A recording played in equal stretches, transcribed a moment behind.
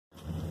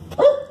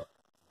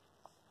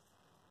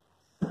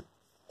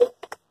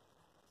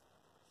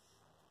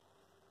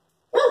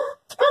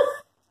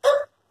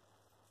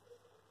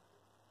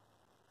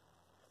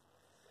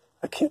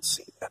can't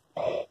see that.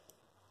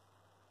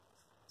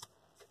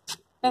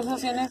 Eso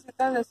sí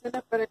necesitas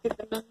decirle para que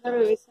te mande a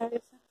revisar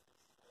eso,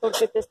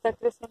 porque te está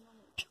creciendo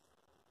mucho.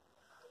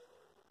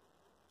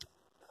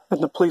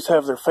 And the police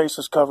have their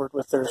faces covered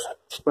with their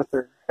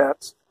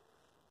hats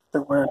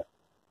they're wearing.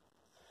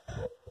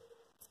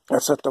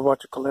 That's at the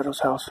Huachicalero's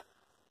house.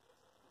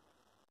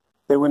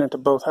 They went into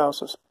both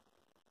houses.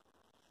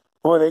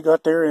 Boy, they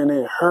got there in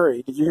a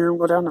hurry. Did you hear them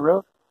go down the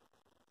road?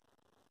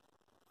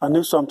 I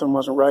knew something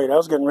wasn't right. I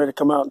was getting ready to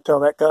come out and tell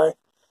that guy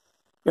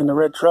in the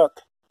red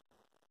truck.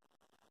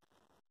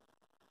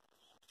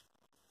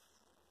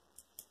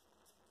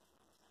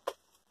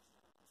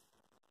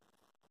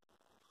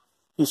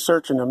 He's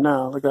searching him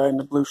now, the guy in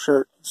the blue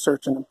shirt. He's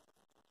searching him.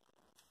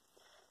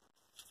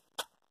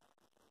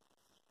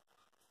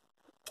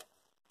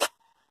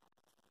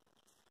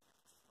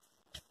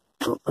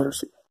 Oh, better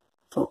see.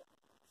 Oh.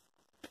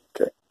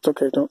 Okay, it's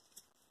okay, don't.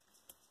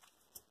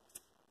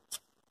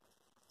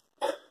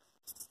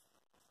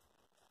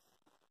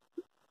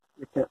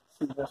 You can't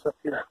see this up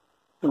here.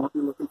 You won't be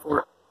looking for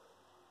it.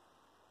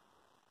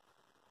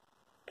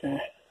 Okay.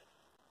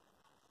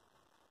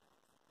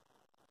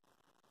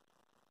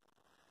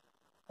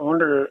 I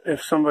wonder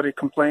if somebody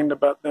complained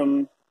about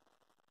them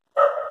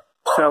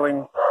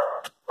selling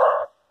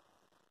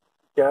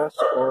gas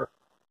or...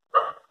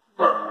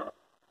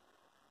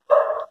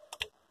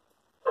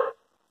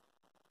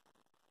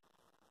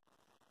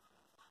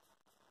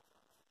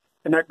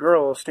 And that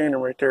girl is standing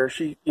right there.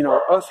 She, you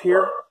know, us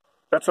here,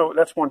 that's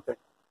one thing.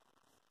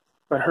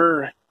 But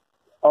her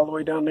all the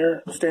way down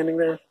there, standing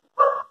there.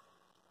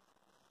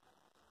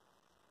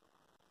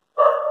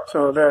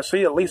 So I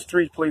see at least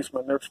 3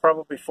 policemen. There's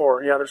probably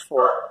 4. Yeah, there's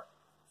 4.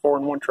 4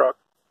 in one truck.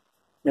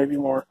 Maybe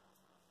more.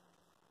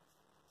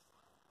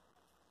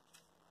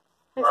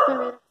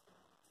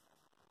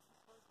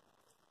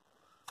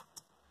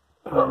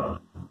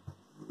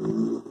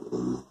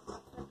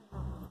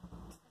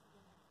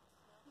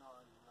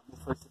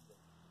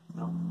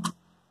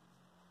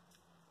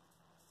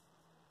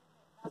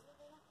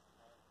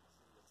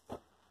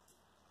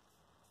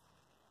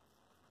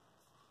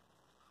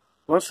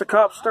 Once the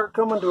cops start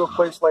coming to a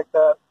place like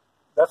that,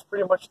 that's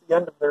pretty much the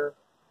end of their.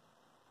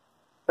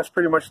 That's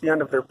pretty much the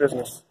end of their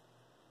business.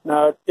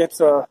 Now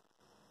it's a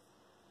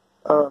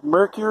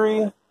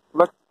mercury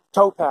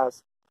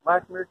topaz,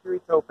 black mercury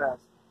topaz.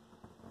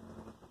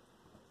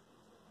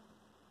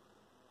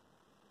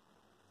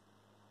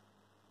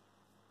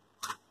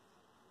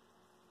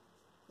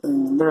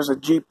 And there's a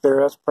Jeep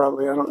there. That's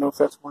probably, I don't know if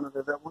that's one of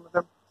them. Is that one of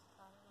them?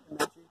 In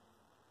that Jeep?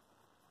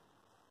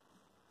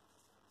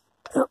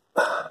 Yep.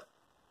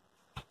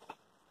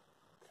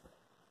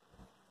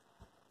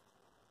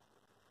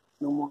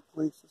 No more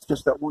police. It's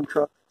just that one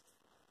truck.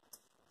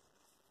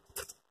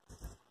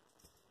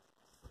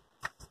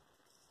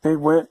 They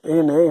went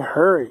in a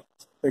hurry.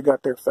 They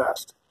got there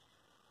fast.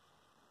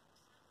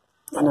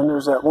 And then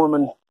there's that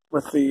woman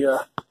with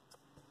the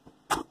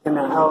in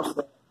that house.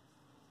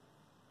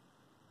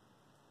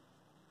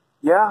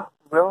 Yeah,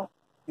 well,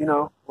 you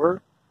know,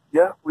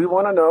 we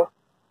want to know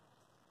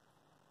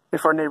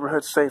if our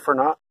neighborhood's safe or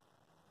not.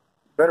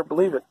 Better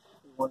believe it.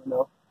 We want to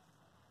know.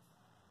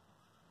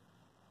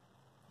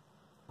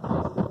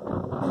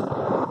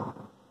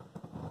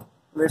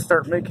 They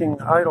start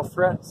making idle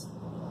threats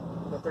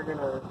that they're going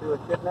to do a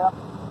kidnap.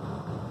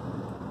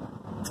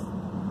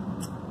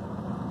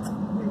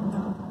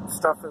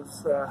 Stuff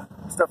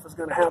is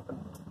going to happen.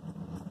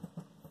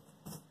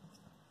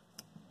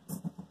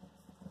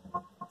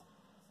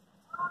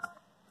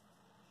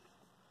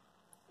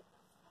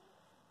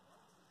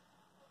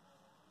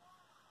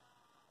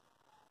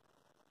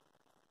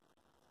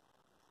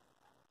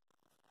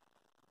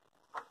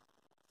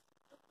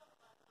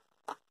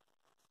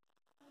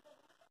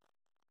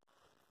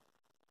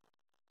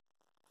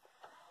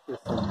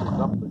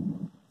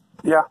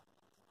 Yeah.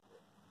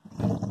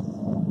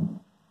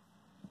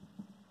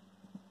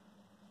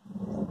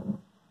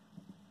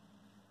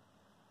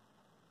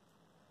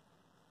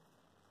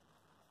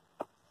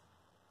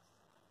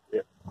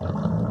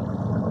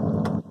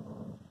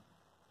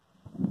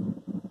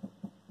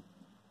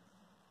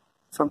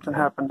 Something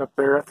happened up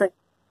there. I think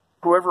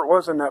whoever it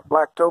was in that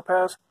black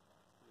topaz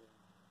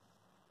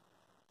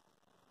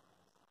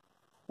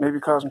maybe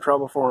causing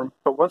trouble for him.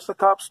 But once the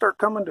cops start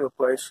coming to a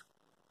place,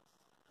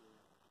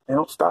 they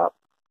don't stop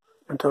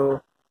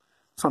until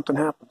something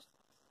happens.